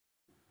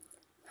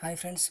Hi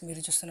friends,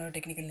 మీరు చూస్తున్నారు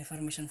technical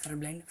information for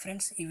blind.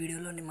 Friends, ఈ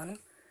వీడియోలోని మనం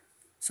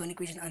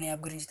సోనిక్ విజన్ అనే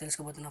యాప్ గురించి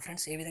తెలుసుకోబోతున్నాం.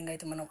 ఫ్రెండ్స్, ఏ విధంగా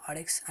అయితే మనం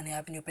ఆడెక్స్ అనే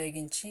యాప్ని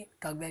ఉపయోగించి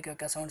టాక్ బ్యాక్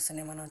యొక్క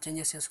సౌండ్స్ని మనం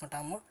చేంజెస్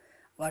చేసుకుంటామో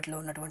వాటిలో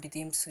ఉన్నటువంటి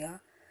థీమ్స్గా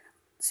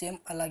సేమ్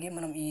అలాగే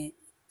మనం ఈ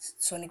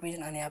సోనిక్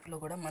విజన్ అనే యాప్లో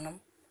కూడా మనం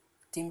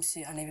థీమ్స్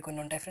అనేవి కొన్ని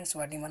ఉంటాయి ఫ్రెండ్స్.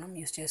 వాటిని మనం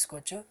యూస్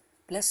చేసుకోవచ్చు.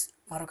 ప్లస్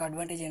మరొక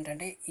అడ్వాంటేజ్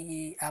ఏంటంటే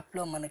ఈ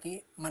యాప్లో మనకి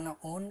మన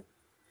ఓన్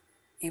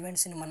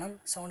ఈవెంట్స్ని మనం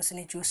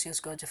సౌండ్స్ని చూస్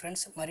చేసుకోవచ్చు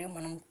ఫ్రెండ్స్, మరియు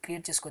మనం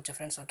క్రియేట్ చేసుకోవచ్చు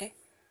ఫ్రెండ్స్. ఓకే,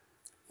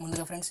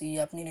 ముందుగా ఫ్రెండ్స్ ఈ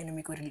యాప్ని నేను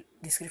మీకు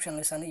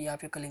డిస్క్రిప్షన్లో ఇస్తాను. ఈ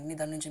యాప్ యొక్క లింక్ని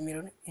దాని నుంచి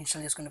మీరు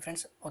ఇన్స్టాల్ చేసుకోండి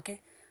ఫ్రెండ్స్. ఓకే,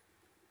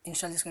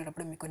 ఇన్స్టాల్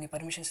చేసుకునేటప్పుడు మీకు కొన్ని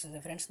పర్మిషన్స్ ఉంది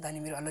ఫ్రెండ్స్, దాన్ని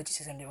మీరు అలో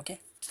చేసేసండి. ఓకే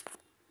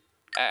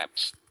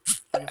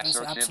ఓకే ఫ్రెండ్స్,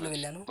 యాప్స్లో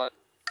వెళ్ళాను.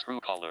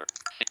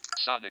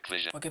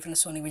 ఓకే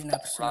ఫ్రెండ్స్, సోనిక్ విజన్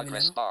యాప్స్లో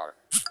వెళ్ళాను.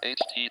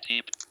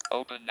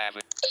 Open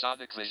Navi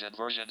Sonic Vision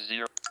version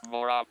 0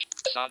 more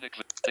Sonic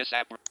this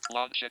app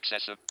launch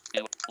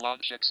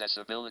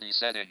accessibility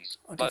settings.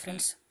 Okay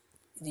friends,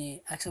 ఇది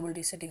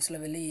యాక్సెసిబిలిటీ సెట్టింగ్స్లో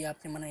వెళ్ళి ఈ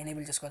యాప్ని మనం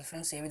ఎనేబుల్ చేసుకోవాలి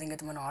ఫ్రెండ్స్. ఏ విధంగా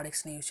అయితే మనం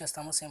ఆడెక్స్ని యూస్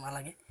చేస్తామో సేమ్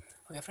అలాగే.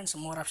 ఓకే ఫ్రెండ్స్,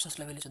 మోర్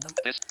ఆప్షన్స్లో వెళ్ళి చూద్దాం.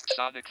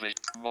 Sonic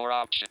Vision more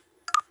option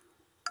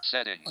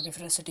settings. Okay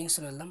friends,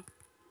 సెట్టింగ్స్లో వెళ్దాం.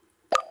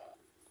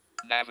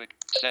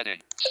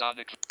 Setting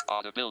Sonic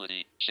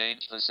audibility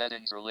change the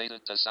settings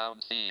related to sound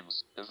themes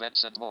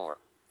events and more.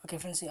 Okay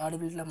friends, ఈ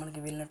ఆడిబిలిటీలో మనకి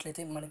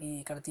వెళ్ళినట్లయితే మనకి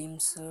ఇక్కడ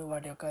థీమ్స్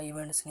వాటి యొక్క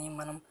ఈవెంట్స్ని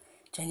మనం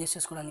చేంజెస్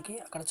చేసుకోవడానికి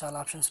అక్కడ చాలా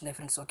ఆప్షన్స్ ఉన్నాయి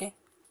friends. Okay,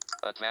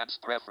 advanced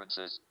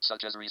preferences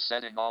such as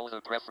resetting all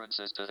the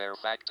preferences to their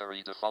factory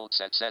defaults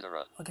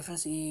etc. Okay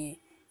friends, ఈ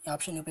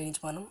ఆప్షన్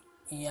ఉపయోగించి మనం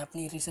ఈ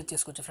యాప్ని రీసెట్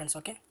చేసుకోవచ్చు friends.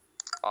 Okay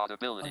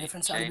audibility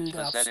friends, change audibility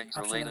the settings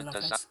option related వెళ్దాం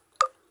to friends.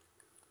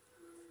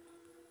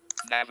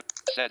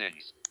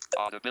 settings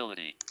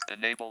audibility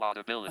enable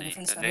audibility Okay,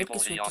 friends, enable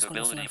right the to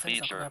audibility friends,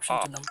 feature option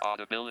off చూద్దాం.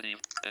 audibility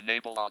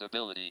enable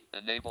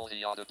the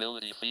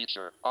audibility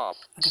feature off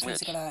okay friends,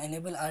 switch ఇక్కడ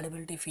enable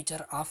audibility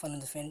feature of అని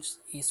ఉంది friends.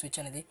 ఈ switch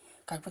అనేది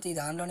కాకపోతే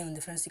ఇది ఆన్లోనే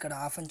ఉంది friends. ఇక్కడ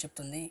ఆఫ్ అని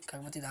చెప్తుంది,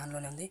 కాకపోతే ఇది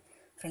ఆన్లోనే ఉంది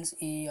ఫ్రెండ్స్.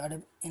 ఈ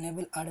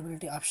ఎనేబుల్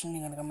ఆడిబిలిటీ ఆప్షన్ని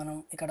కనుక మనం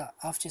ఇక్కడ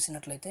ఆఫ్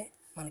చేసినట్లయితే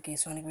మనకి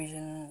సోనిక్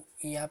విజన్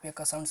ఈ యాప్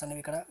యొక్క సౌండ్స్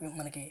అనేవి ఇక్కడ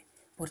మనకి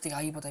పూర్తిగా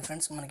ఆగిపోతాయి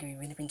ఫ్రెండ్స్, మనకి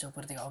వినిపించవు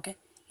పూర్తిగా. Okay,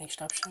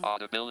 next option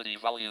audibility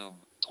volume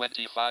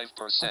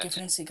 25%. Okay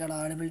friends, ఇక్కడ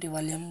ఆడిబిలిటీ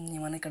వాల్యూమ్ని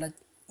మనం ఇక్కడ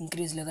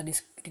ఇంక్రీజ్ లేదా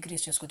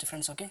డిక్రీజ్ చేసుకోవచ్చు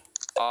friends. Okay,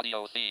 audio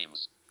themes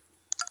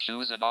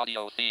choose an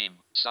audio theme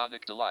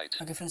Sonic Delight.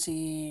 Okay friends,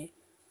 ఈ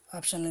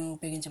ఆప్షన్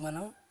ఉపయోగించి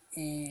మనం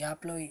ఈ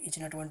యాప్లో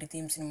ఇచ్చినటువంటి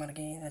థీమ్స్ని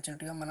మనకి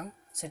నచ్చినట్టుగా మనం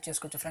సెట్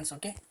చేసుకోవచ్చు friends.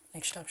 Okay,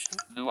 next option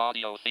new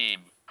audio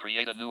theme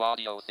create a new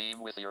audio theme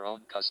with your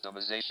own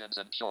customizations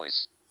and choice.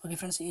 Okay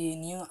friends, ఈ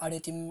న్యూ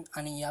ఆడియో థీమ్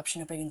అనే ఈ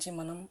ఆప్షన్ ఉపయోగించి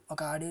మనం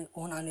ఒక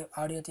ఓన్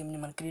ఆడియో థీమ్ని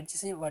మనం క్రియేట్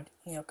చేసి వాటి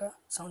యొక్క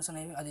సౌండ్స్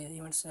అనేవి అది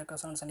ఈవెంట్స్ యొక్క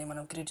సౌండ్స్ అనేవి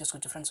మనం క్రియేట్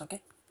చేసుకోవచ్చు friends. Okay,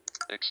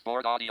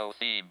 export audio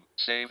theme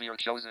save your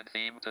chosen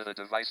theme to the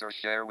device or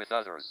share with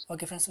others.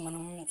 Okay friends,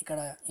 మనం ఇక్కడ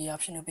ఈ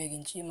ఆప్షన్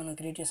ఉపయోగించి మనం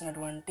క్రియేట్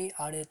చేసినటువంటి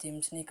ఆడియో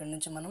థీమ్స్ని ఇక్కడ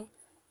నుంచి మనం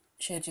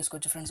షేర్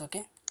చేసుకోవచ్చు friends.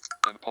 Okay,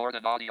 import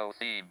an audio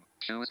theme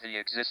choose the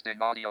existing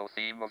audio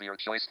theme of your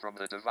choice from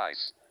the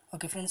device.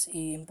 Okay friends,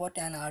 ఈ ఇంపోర్ట్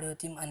అండ్ ఆడియో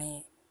థీమ్ అని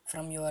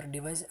ఫ్రమ్ యువర్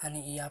డివైస్ అని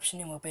ఈ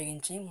ఆప్షన్ని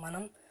ఉపయోగించి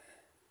మనం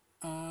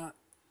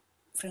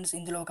ఫ్రెండ్స్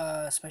ఇందులో ఒక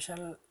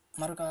స్పెషల్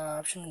మరొక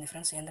ఆప్షన్ ఉంది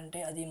ఫ్రెండ్స్. ఏంటంటే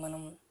అది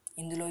మనం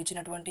ఇందులో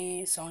ఇచ్చినటువంటి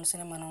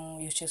సౌండ్స్ని మనం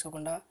యూజ్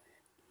చేసుకోకుండా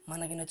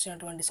మనకి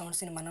నచ్చినటువంటి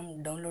సౌండ్స్ని మనం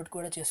డౌన్లోడ్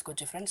కూడా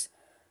చేసుకోవచ్చు ఫ్రెండ్స్.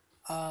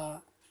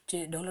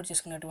 డౌన్లోడ్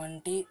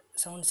చేసుకున్నటువంటి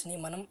సౌండ్స్ని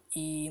మనం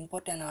ఈ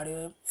import and audio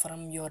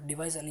from your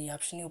device అనే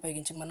ఆప్షన్ని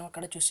ఉపయోగించి మనం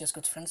అక్కడ చూస్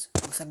చేసుకోవచ్చు ఫ్రెండ్స్.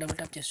 ఒకసారి డబుల్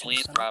ట్యాప్ చేసి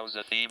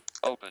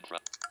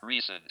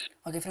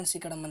ఓకే ఫ్రెండ్స్,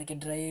 ఇక్కడ మనకి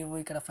డ్రైవ్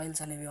ఇక్కడ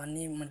ఫైల్స్ అనేవి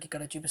అన్నీ మనకి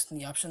ఇక్కడ చూపిస్తుంది.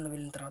 ఈ ఆప్షన్లో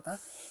వెళ్ళిన తర్వాత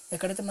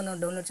ఎక్కడైతే మనం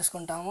డౌన్లోడ్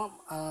చేసుకుంటామో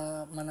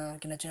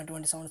మనకి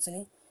నచ్చినటువంటి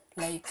సౌండ్స్ని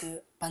లైక్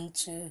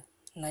పంచ్,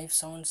 నైఫ్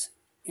సౌండ్స్,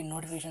 ఈ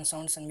నోటిఫికేషన్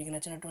సౌండ్స్ అని మీకు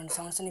నచ్చినటువంటి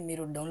సౌండ్స్ని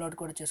మీరు డౌన్లోడ్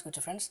కూడా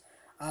చేసుకోవచ్చు ఫ్రెండ్స్.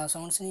 ఆ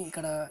సౌండ్స్ని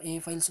ఇక్కడ ఏ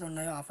ఫైల్స్లో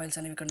ఉన్నాయో ఆ ఫైల్స్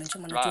అనేవి ఇక్కడ నుంచి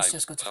మనం చూస్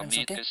చేసుకోవచ్చు ఫ్రెండ్స్.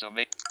 ఓకే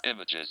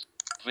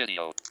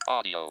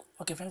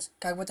ఓకే ఫ్రెండ్స్,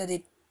 కాకపోతే అది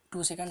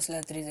 2 సెకండ్స్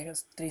లేదా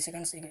 3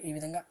 సెకండ్స్ ఈ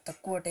విధంగా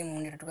తక్కువ టైం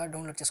ఉండేటట్టుగా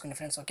డౌన్లోడ్ చేసుకోండి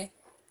friends. Okay,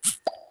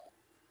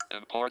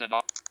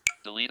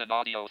 delete an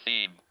audio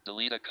theme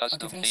delete a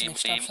custom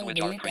themes which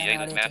are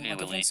created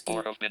manually or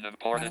have been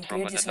imported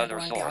from another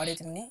source. Audio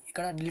థీమ్ని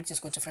ఇక్కడ డిలీట్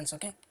చేసుకోవచ్చు friends.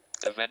 Okay,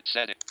 event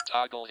setting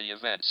toggle the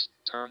events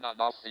turn on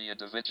off the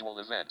individual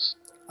events.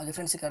 Okay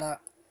friends, ఇక్కడ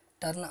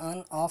turn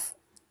on off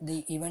the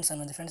events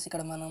అని ఉంది friends.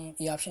 ఇక్కడ మనం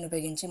ఈ option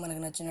ఉపయోగించి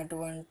మనకు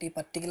నచ్చినటువంటి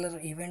పర్టికులర్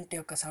ఈవెంట్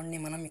యొక్క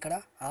సౌండ్ని మనం ఇక్కడ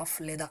ఆఫ్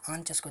లేదా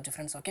ఆన్ చేసుకోవచ్చు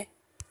friends. Okay,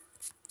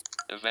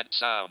 event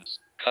sounds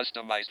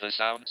customize the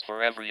sounds for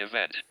every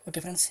event.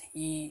 Okay friends,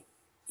 ఈ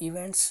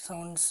ఈవెంట్స్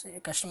సౌండ్స్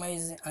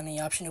కస్టమైజ్ అనే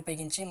ఆప్షన్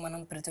ఉపయోగించి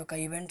మనం ప్రతి ఒక్క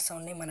ఈవెంట్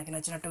సౌండ్ని మనకి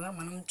నచ్చినట్టుగా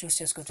మనం చూస్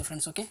చేసుకోవచ్చు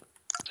friends. Okay,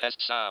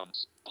 test sounds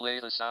play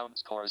the sounds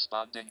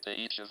corresponding to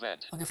each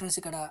event. Okay friends,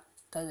 ఇక్కడ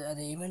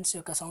అదే ఈవెంట్స్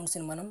యొక్క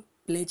సౌండ్స్ని మనం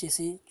ప్లే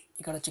చేసి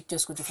ఇక్కడ చెక్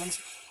చేసుకోవచ్చు ఫ్రెండ్స్.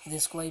 ఇది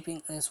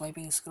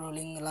స్వైపింగ్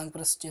స్క్రోలింగ్ లాంగ్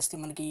ప్రెస్ చేస్తే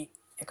మనకి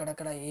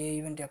ఎక్కడెక్కడ ఏ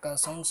ఈవెంట్ యొక్క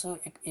సౌండ్స్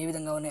ఏ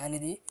విధంగా ఉన్నాయి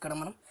అనేది ఇక్కడ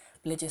మనం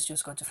ప్లే చేసి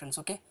చూసుకోవచ్చు ఫ్రెండ్స్.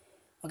 ఓకే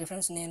ఓకే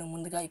ఫ్రెండ్స్, నేను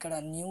ముందుగా ఇక్కడ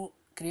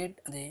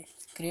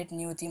క్రియేట్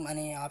న్యూ థీమ్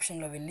అనే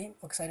ఆప్షన్లో వెళ్ళి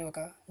ఒకసారి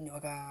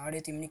ఒక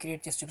ఆడియో థీమ్ని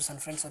క్రియేట్ చేసి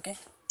చూపిస్తాను friends. Okay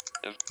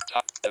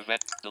Top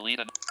event.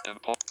 Delete and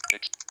import.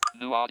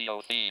 New audio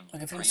theme.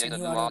 Okay friends, Create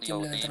a new new audio audio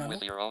థీమ్లో theme వెళ్తున్నాను.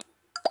 with your own.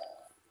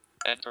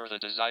 Enter the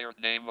desired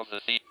name of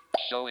the theme.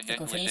 Showing okay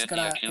English friends,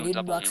 ఇక్కడ India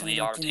edit box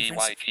అనేది వచ్చింది QWERTY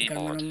friends. ఇక్కడ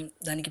keyboard.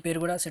 మనం దానికి పేరు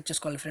కూడా set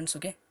చేసుకోవాలి friends.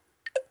 Okay,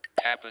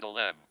 Capital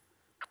M.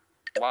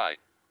 Y.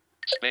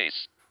 Space.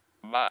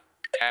 Ma.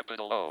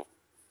 Capital O.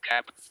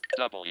 Cap.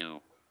 W.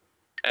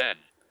 N.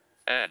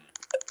 N.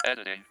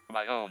 Editing.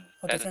 My own.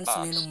 Okay Edit friends,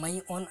 box. నేను మై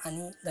ఓన్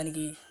అని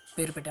దానికి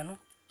పేరు పెట్టాను.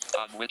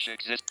 On which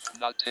exists.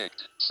 Not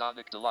ticked.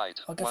 Sonic Delight.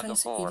 Okay 1 of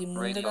friends, 4. ఇది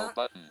ముందుగా Radio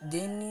button.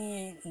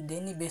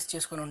 దేన్ని base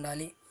చేసుకొని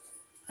ఉండాలి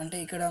అంటే,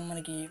 ఇక్కడ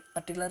మనకి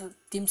పర్టికులర్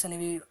థీమ్స్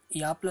అనేవి ఈ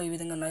యాప్లో ఏ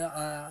విధంగా ఉన్నాయో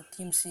ఆ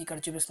థీమ్స్ ఇక్కడ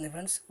చూపిస్తుంది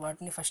ఫ్రెండ్స్.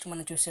 వాటిని ఫస్ట్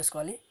మనం చూస్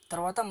చేసుకోవాలి.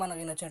 తర్వాత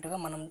మనకి నచ్చినట్టుగా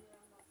మనం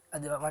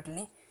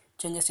వాటిని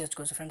చేంజెస్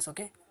చేసుకోవచ్చు friends.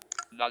 Okay,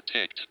 Not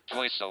ticked.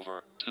 Voiceover.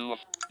 2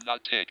 of. Not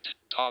ticked.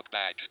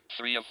 Talkback.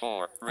 3 of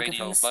 4. Okay Radio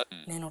friends,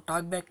 button. నేను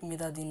టాక్ బ్యాక్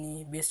మీద దీన్ని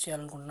బేస్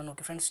చేయాలనుకుంటున్నాను.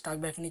 ఓకే ఫ్రెండ్స్,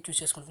 టాక్ బ్యాక్ని చూస్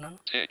చేసుకుంటున్నాను.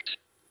 Ticked.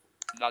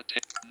 Not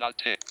ticked. Not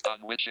ticked. On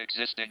which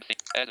existing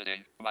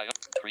editing. My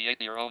own.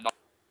 Create your own.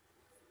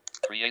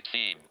 Create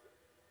theme.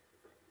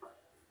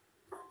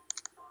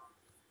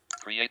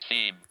 Create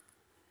theme.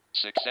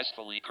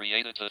 Successfully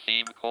created the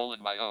theme.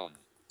 My own.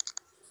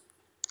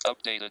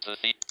 Updated the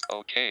theme.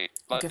 Okay.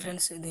 Okay Button.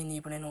 Friends, దీన్ని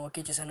ఇప్పుడు నేను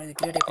okay చేశాను. ఇది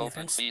create అయిపోయింది Open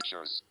friends.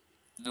 features.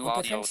 New Okay,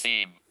 audio friends.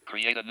 theme.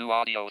 Create a new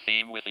audio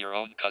theme with your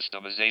own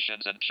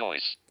customizations and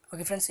choice.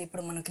 Okay friends,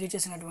 ఇప్పుడు మనం create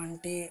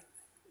చేసినటువంటి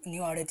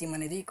new audio theme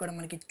అనేది ఇక్కడ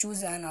మనకి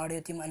చూస్ అండ్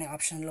ఆడియో థీమ్ అనే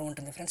ఆప్షన్లో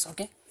ఉంటుంది friends.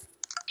 Okay,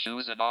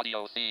 Choose an audio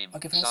theme.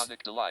 Okay, friends.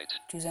 Sonic Delight.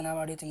 Choose and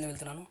audio థీమ్లో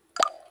వెళ్తున్నాను.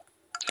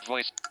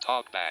 Voice.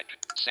 Talkback.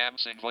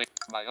 Samsung voice.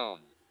 My own.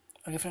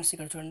 Okay friends,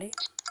 ఇక్కడ చూడండి,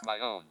 My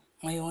own.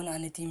 మై ఓన్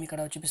అనే థీమ్ ఇక్కడ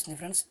చూపిస్తుంది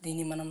ఫ్రెండ్స్.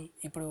 దీన్ని మనం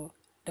ఇప్పుడు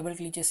డబుల్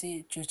క్లిక్ చేసి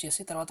చూస్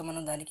చేసి తర్వాత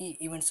మనం దానికి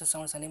ఈవెంట్స్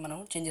సౌండ్స్ అని మనం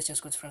చేంజెస్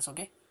చేసుకోవచ్చు ఫ్రెండ్స్.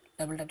 ఓకే,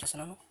 డబుల్ ట్యాప్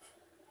చేస్తున్నాను.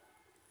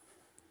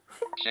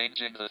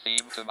 Changing the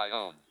theme to my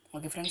own.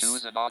 Okay friends,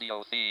 Choose an audio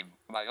theme.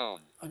 My own.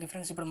 Okay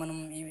friends, ఇప్పుడు మనం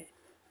ఈ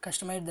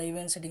కస్టమైజ్ ద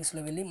ఈవెంట్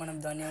సెట్టింగ్స్లో వెళ్ళి మనం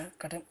దాన్ని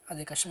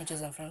అది కస్టమైజ్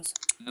చేద్దాం friends.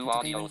 New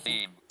audio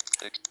theme.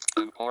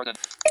 Important.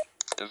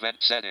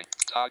 Event setting.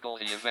 Toggle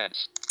the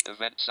events.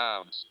 Event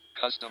sounds.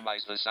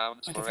 Customize the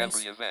sounds Okay, for friends.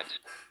 every event.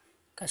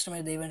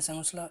 Customise the event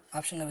సౌండ్స్లో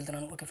ఆప్షన్లో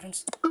వెళ్తున్నాను. Okay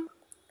friends,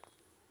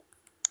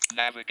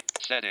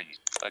 Navigate settings.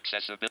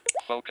 Accessibility.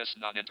 Focus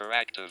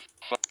non-interactive.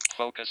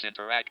 Focus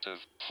interactive.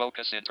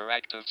 Focus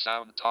interactive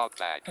sound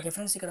talkback. Okay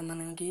friends, ఇక్కడ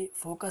మనకి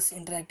focus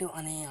interactive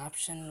అనే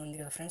option ఉంది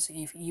కదా friends.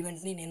 ఈ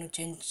ఈవెంట్ని నేను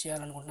change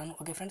చేయాలనుకుంటున్నాను.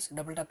 ఓకే ఫ్రెండ్స్,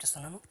 డబుల్ ట్యాప్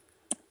చేస్తున్నాను.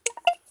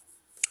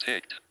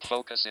 Ticked.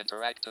 Focus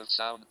interactive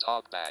sound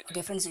talkback.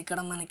 Okay friends, ఇక్కడ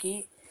మనకి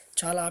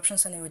చాలా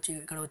ఆప్షన్స్ అనేవి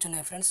ఇక్కడ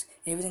వచ్చున్నాయి ఫ్రెండ్స్.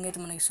 ఏ విధంగా అయితే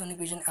మనకి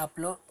సోనిక్ విజన్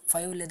యాప్లో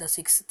 5 లేదా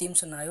 6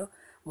 థీమ్స్ ఉన్నాయో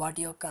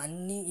వాటి యొక్క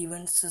అన్ని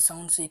ఈవెంట్స్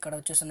సౌండ్స్ ఇక్కడ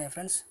వచ్చేస్తున్నాయి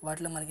ఫ్రెండ్స్.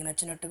 వాటిలో మనకి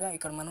నచ్చినట్టుగా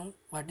ఇక్కడ మనం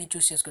వాటిని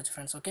చూస్ చేసుకోవచ్చు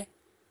friends. Okay,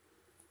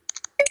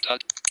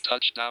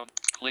 Touch down.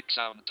 Click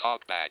sound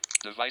talkback.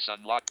 Device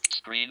unlocked.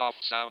 Screen off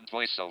sound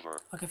voiceover.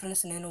 Okay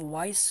friends, నేను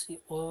వాయిస్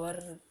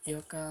ఓవర్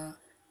యొక్క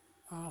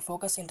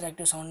ఫోకస్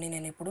ఇంటరాక్టివ్ సౌండ్ని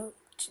నేను ఇప్పుడు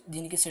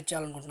దీనికి సెట్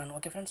చేయాలనుకుంటున్నాను.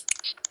 Okay friends,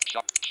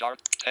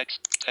 Chart.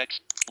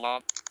 Text.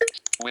 Long.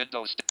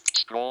 Windows.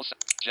 Scrolls.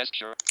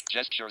 Gesture.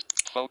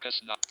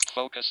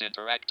 Focus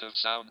interactive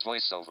sound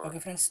voiceover. Okay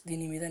friends,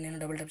 దీని మీద నేను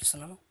double tap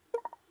చేస్తున్నాను.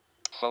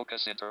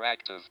 Focus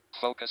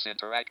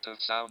interactive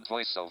sound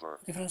voiceover.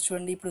 Okay friends,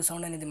 చూడండి, ఇప్పుడు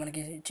సౌండ్ అనేది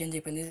మనకి చేంజ్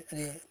అయిపోయింది.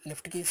 అది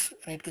లెఫ్ట్కి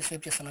రైట్కి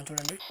స్వైప్ చేస్తున్నాను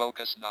చూడండి.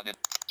 Focus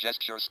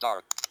gesture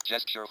start.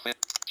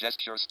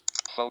 Gestures.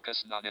 Focus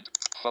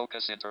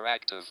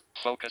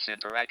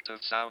interactive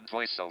sound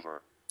voiceover.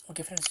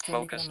 Okay friends,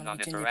 చూడండి, ఇక్కడ Focus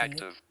మనకి చేంజ్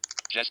అయిపోయింది. non-interactive.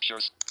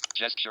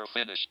 Gesture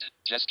finished.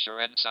 Gesture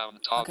end sound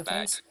okay talkback.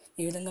 Friends,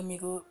 ఈ విధంగా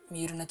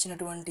మీరు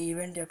నచ్చినటువంటి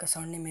ఈవెంట్ యొక్క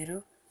సౌండ్ని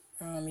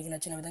మీకు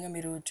నచ్చిన విధంగా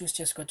మీరు చూస్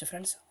చేసుకోవచ్చు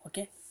ఫ్రెండ్స్.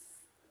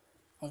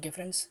 ఓకే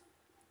ఫ్రెండ్స్,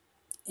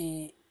 ఈ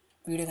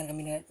వీడియో కనుక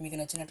మీకు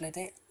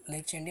నచ్చినట్లయితే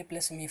లైక్ చేయండి,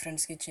 ప్లస్ మీ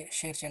ఫ్రెండ్స్కి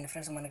షేర్ చేయండి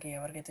ఫ్రెండ్స్. మనకి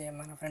ఎవరికైతే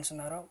మన ఫ్రెండ్స్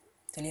ఉన్నారో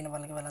తెలియని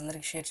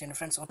వాళ్ళందరికీ షేర్ చేయండి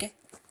friends. Okay,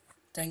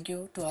 thank you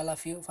to all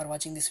of you for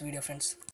watching this video friends.